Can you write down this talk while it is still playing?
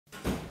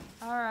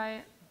All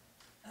right.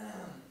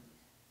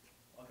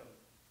 Welcome.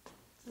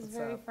 This is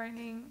very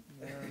frightening.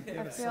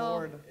 Yeah, I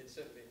feel. It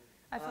should be.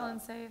 I feel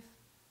unsafe.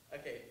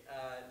 Okay.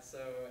 So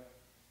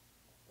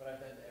what I've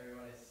done to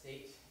everyone is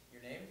state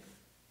your name,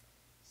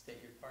 state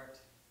your part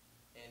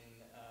in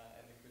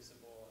the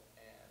Crucible,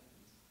 and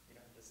you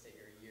don't have to state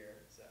your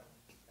year. So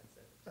that's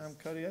it. I'm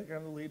Cody, Edgar.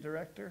 I'm the lead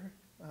director.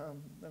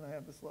 Then I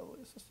have this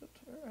lovely assistant,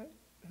 right,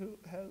 who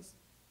has...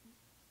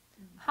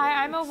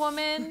 Hi, I'm a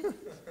woman.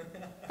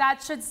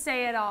 That should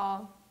say it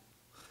all.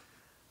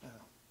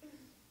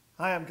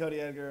 Hi, I'm Cody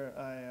Edgar.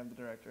 I am the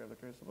director of the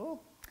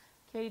Crucible.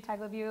 Katy,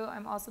 tagliabue.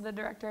 I'm also the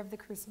director of the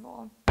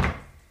Crucible.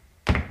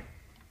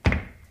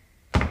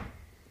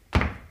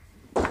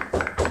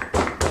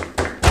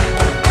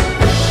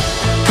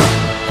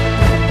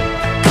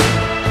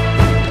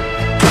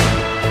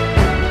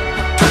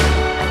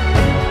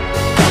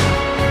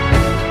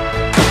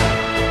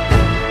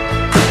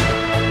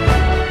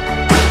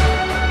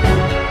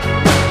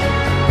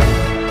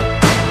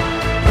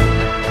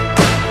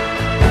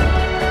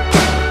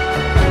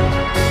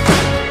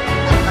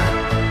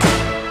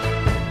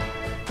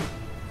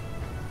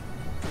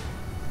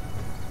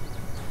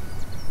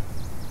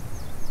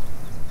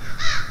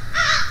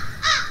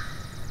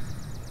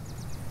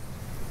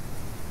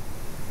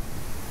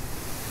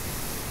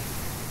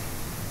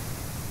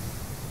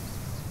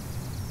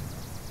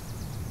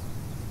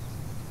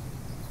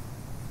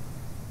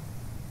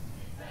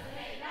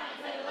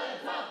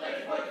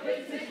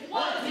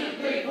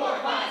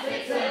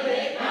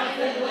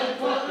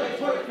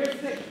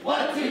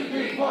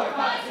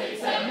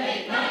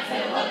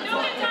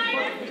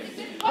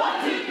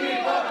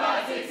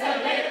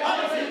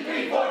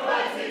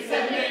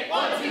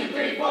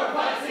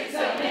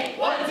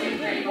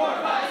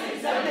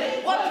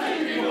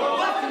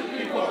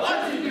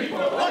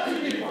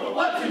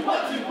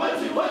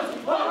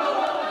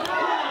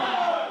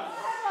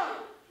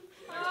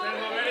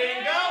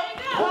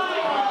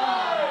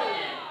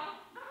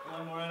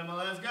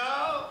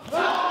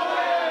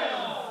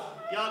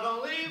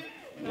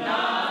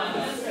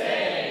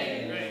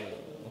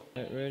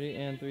 Ready,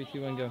 and 3,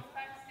 2, 1, go.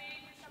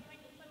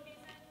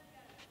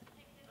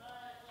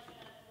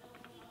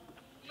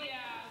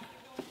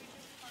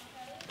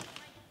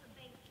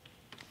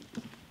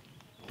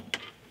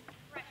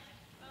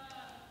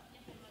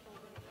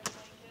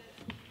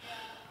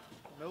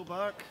 No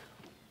bark,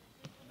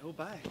 no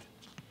bite.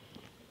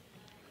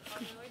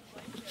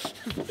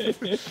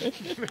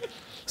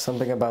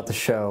 Something about the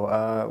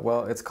show.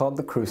 Well, it's called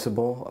The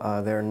Crucible.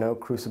 There are no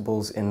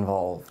crucibles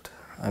involved.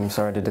 I'm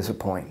sorry to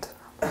disappoint.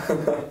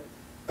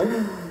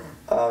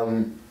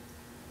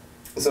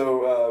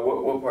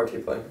 What part do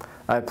you play?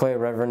 I play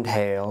Reverend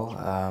Hale,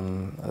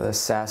 the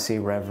sassy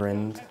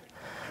reverend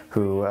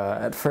who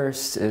at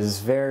first is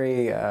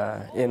very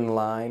in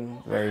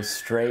line, very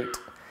straight,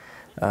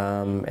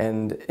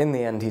 and in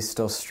the end he's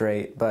still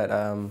straight, but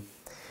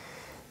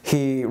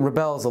he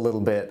rebels a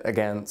little bit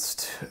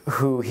against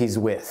who he's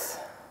with.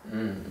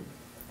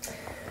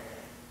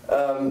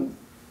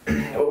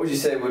 What would you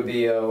say would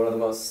be one of the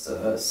most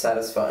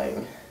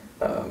satisfying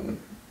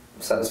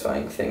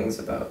things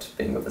about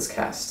being with this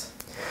cast?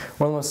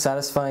 One of the most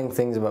satisfying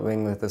things about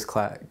being with this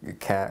cast,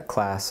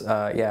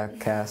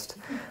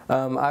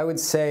 I would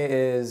say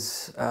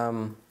is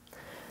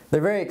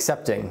they're very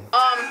accepting.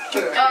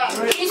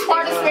 He's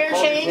part of Spare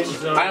Change.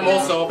 I'm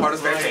also part of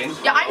Spare Change.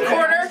 Yeah, I'm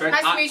Quarter.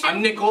 Nice to meet you.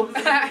 I'm Nickel.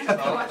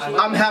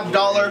 I'm Half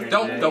Dollar.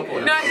 Don't pull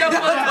it. No, don't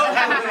pull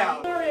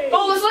it.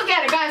 Oh, let's look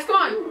at it, guys. Come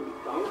on.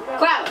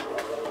 Clap.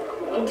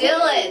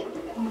 Dylan,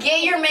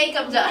 get your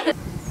makeup done.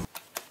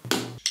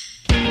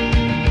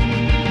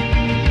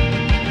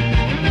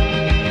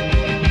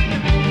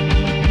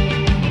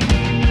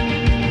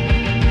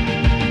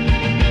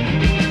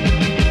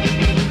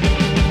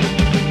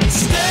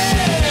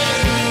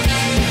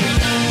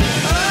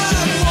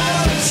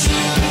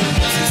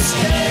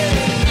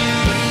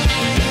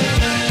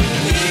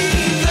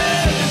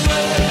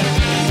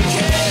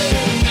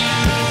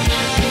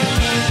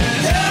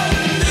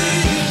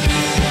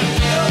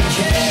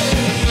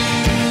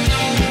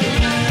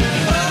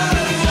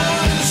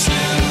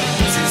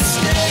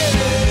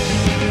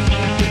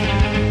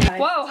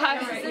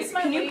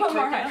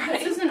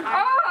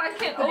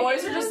 The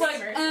boys are just like,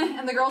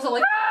 and the girls are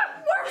like, ah,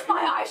 where's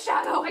my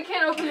eyeshadow? I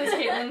can't open this,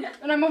 Caitlin.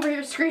 And I'm over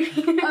here screaming.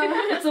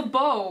 It's a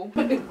bow.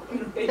 I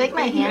think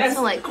my hands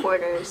are like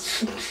quarters.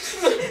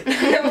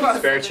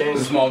 Spare Change.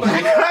 Small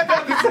bag. Alright,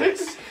 just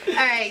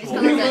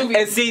listen.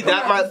 And see,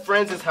 that, my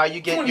friends, is how you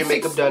get your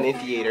makeup done in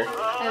theater.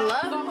 I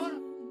love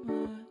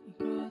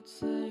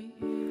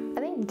I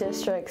think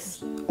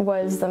districts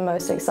was the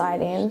most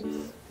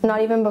exciting.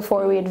 Not even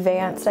before we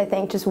advanced, I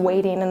think just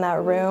waiting in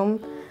that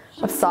room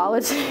of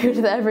solitude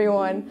with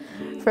everyone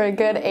for a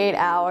good 8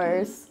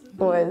 hours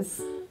was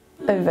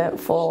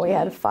eventful. We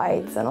had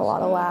fights and a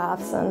lot of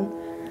laughs and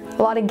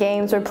a lot of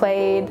games were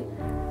played,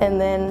 and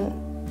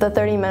then the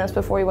 30 minutes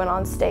before we went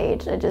on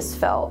stage, it just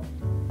felt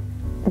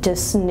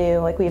just new,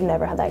 like we've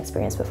never had that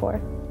experience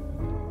before.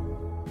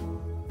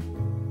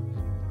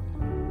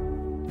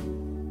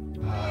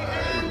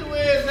 And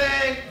with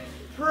a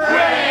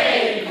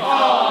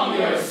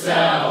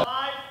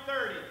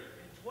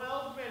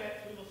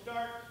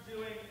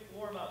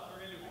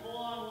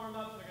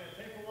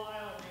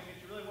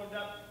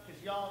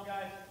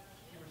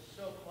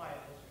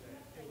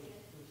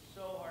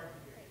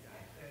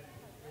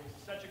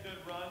a good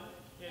run,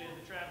 it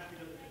is a travesty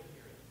that we couldn't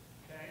hear it.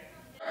 Okay?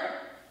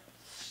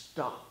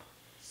 Stop.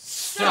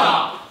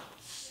 Stop!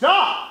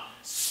 Stop!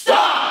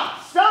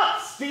 Stop!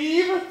 Stop,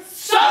 Steve!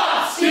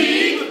 Stop,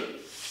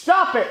 Steve!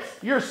 Stop it!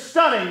 You're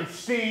stunning,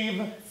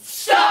 Steve!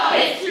 Stop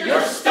it!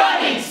 You're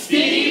stunning,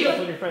 Steve! That's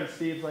when your friend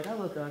Steve's like, I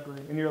look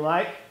ugly. And you're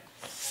like,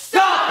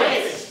 Stop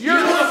it! You're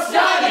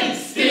stunning,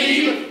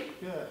 Steve!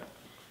 good.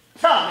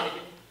 Tough!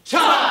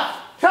 Tough!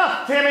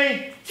 Tough,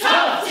 Timmy!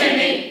 Tough,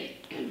 Timmy!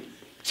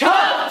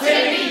 Tough,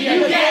 Timmy!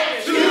 You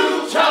get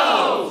 2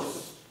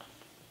 toes!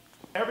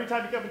 Every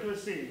time you come into a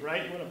scene,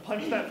 right, you want to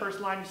punch that first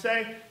line you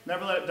say,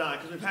 never let it die,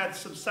 because we've had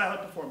some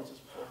silent performances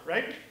before,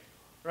 right?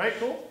 Right,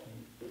 cool?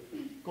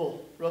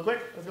 Cool. Real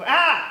quick, let's go,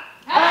 ah!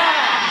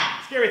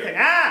 Ah! Scary thing,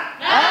 ah!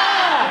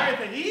 Ah!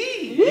 Scary thing,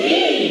 ee!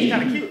 Ee! It's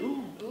kind of cute,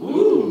 ooh.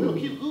 Ooh! A little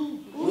cute, ooh.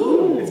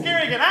 Ooh! It's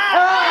scary again, Ah!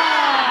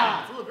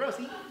 ah! It's a little gross,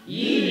 ee.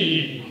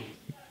 Ee!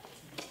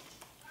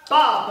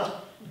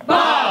 Bob!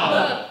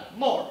 Bob!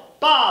 More.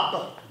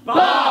 Bob!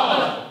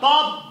 Bob!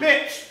 Bob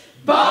bit!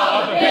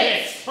 Bob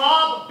bits!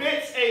 Bob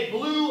bits a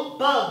blue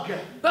bug!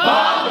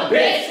 Bob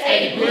bits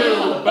a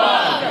blue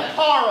bug!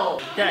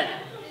 Carl! Okay.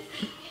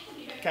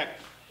 Okay.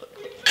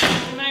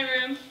 In my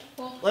room.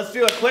 Let's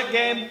do a quick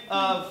game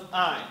of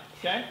I.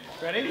 Okay?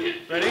 Ready?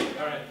 Ready?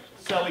 Alright.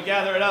 So we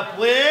gather it up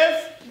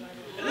with...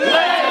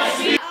 Let's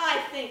see!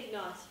 I think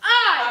not.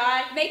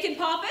 I making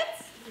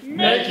poppets.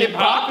 Making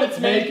poppets,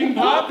 making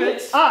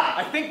poppets!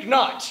 I think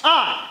not.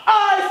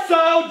 I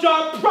saw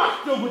John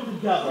Proctor with the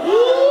devil!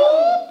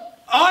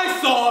 I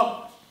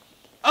saw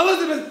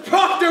Elizabeth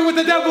Proctor with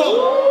the devil!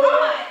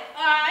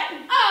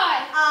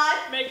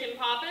 I making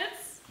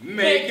poppets.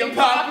 Making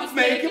poppets,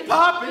 making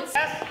poppets!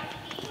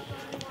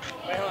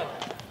 Wait, hold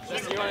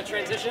on. You want to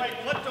transition? Wait,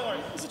 flip doors.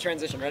 It's a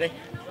transition, ready?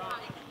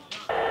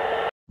 10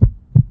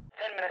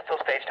 minutes till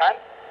stage time.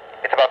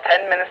 It's about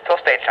 10 minutes till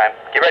stage time.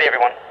 Get ready,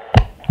 everyone.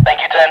 Thank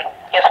you, 10.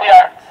 Yes, we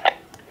are.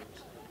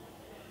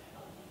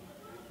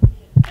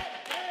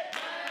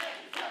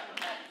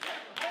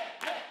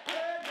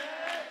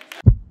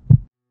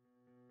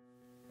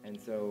 And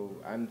so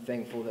I'm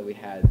thankful that we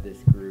had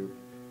this group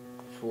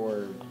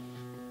for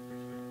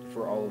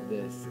all of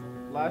this.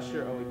 Last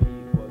year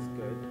OEP was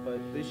good,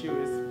 but this year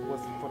was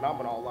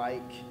phenomenal.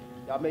 Like,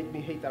 y'all make me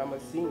hate that I'm a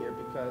senior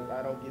because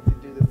I don't get to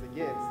do this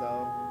again,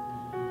 so.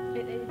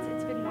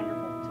 It's been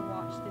wonderful to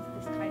watch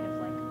this kind of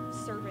like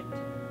servant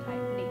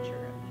type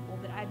nature of people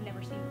that I've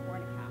never seen before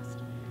in the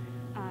past.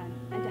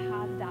 And to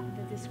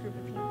have this group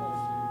of people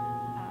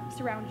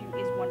surround you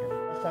is wonderful.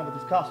 Last time with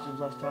his costumes,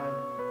 last time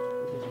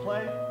with his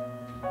play,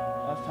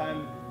 last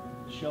time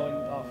showing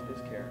off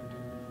his character.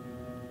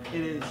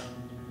 It is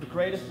the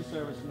greatest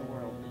disservice in the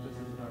world if this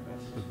isn't our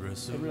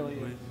best. It really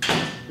is.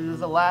 This is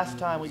the last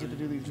time we get to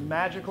do these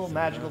magical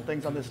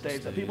things on this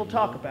stage that people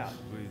talk about.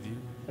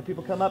 That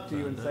people come up to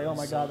you and say, oh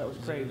my God, that was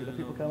crazy. That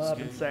people come up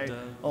and say,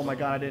 oh my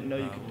God, I didn't know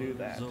you could do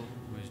that.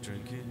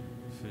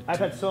 I've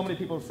had so many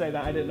people say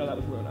that I didn't know that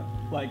was Luna.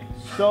 Like,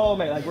 so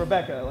many. Like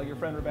Rebecca, like your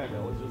friend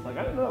Rebecca was just like,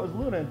 I didn't know that was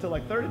Luna until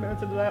like 30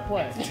 minutes into that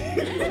play.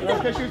 And that's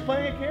because she was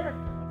playing a character.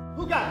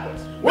 Who got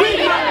this? We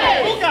got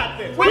this! Who got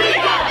this? We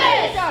got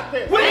this! Who got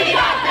this? We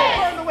got this!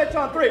 Burn the witch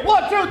on 3.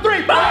 1, 2, 3.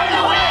 Burn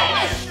the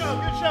witch!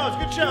 Good shows,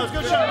 good shows,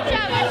 good shows.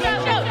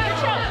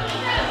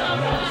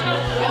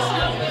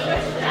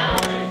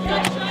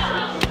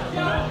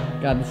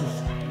 God, this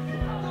is...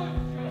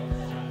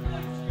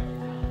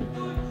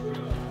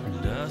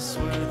 And I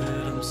swear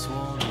that I'm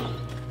sworn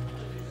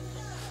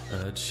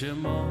I'd share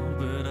more,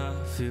 but I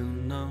feel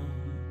numb.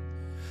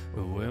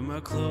 But wear my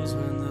clothes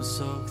when they're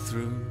soaked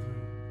through.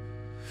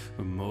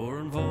 We're more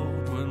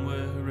involved when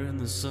we're in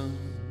the sun.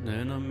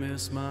 And I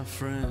miss my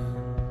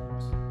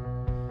friends.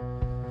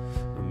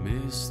 I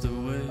miss the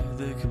way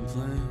they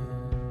complain.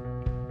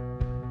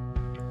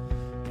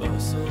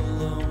 Us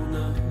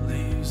alone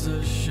leaves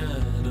a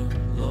shadow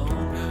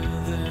longer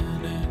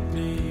than it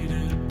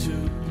needed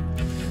to.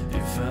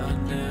 If I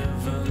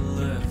never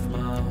left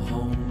my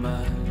home,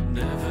 I'd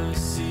never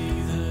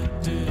see the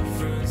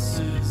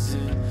differences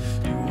in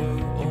you.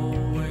 Were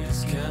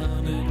always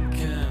counting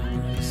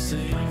cameras,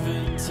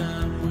 saving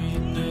time we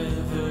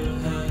never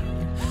had.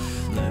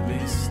 Let me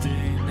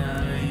stay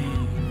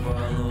naive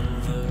while all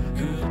the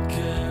good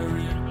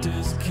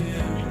characters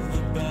kill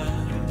the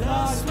bad. I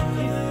swear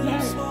that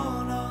I'm sworn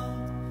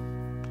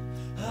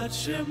I'd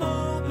share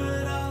more,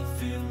 but I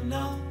feel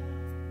numb.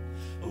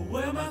 I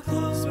wear my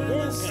clothes when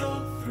they're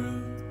soaked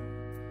through.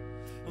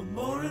 I'm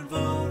more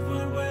involved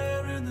when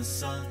we're in the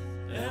sun,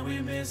 and we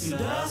miss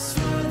out. I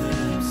swear that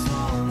I'm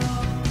sworn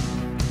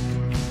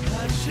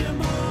I'd share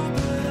more,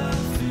 but I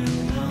feel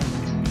numb.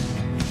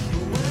 I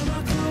wear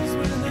my clothes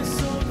when they're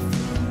soaked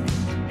through.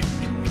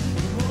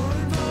 I'm more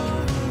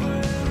involved when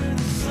we're in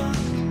the sun,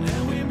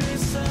 and we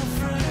miss our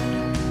friends.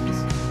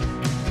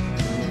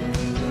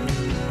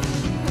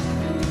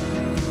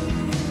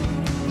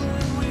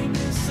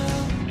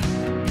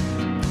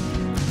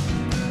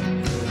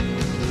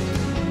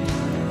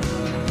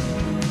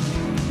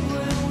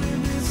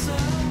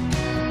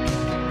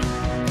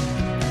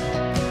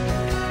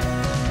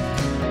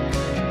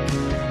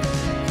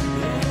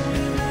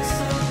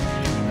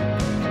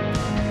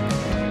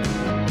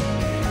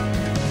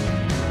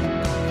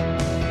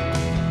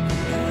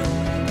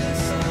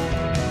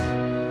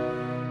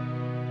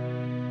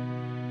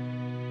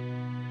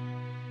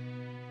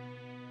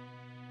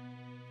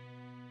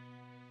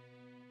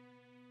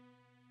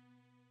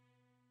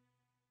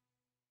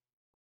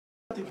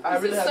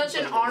 really This is have such to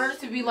an say honor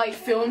to be like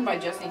filmed by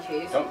Juston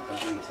Case.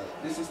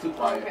 This is too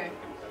quiet. Okay.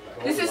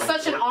 This is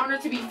such an honor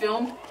to be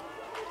filmed.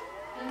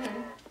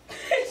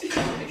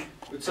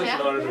 It's such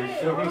an honor to be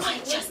filmed.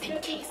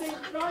 Juston Case.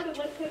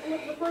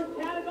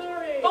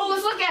 Oh,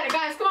 let's look at it,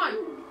 guys. Come on.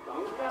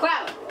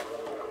 Clap.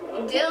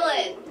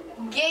 Dylan,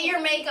 get your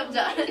makeup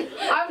done.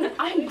 I'm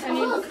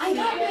look, I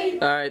got my.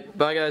 All right,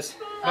 bye guys.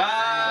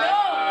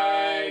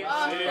 Bye.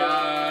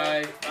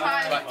 Bye.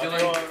 Bye.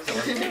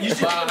 Dylan. You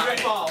should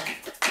rip off.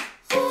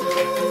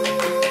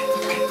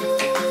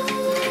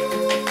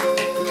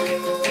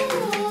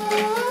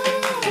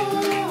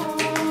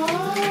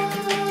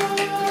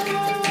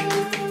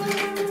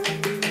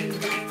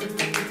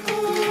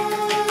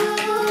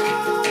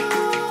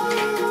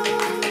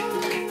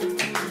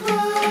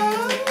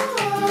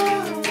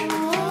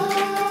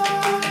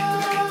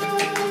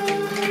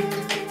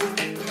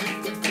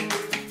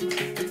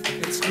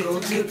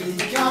 To be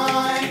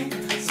kind,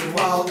 so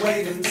I'll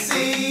wait and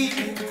see.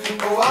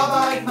 Oh, I'll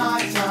bide my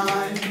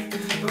time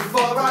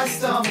before I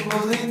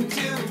stumble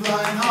into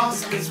blind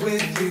hospice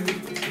with you.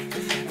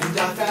 And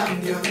I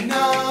found your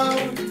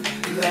note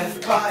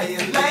left by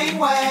a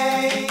laneway.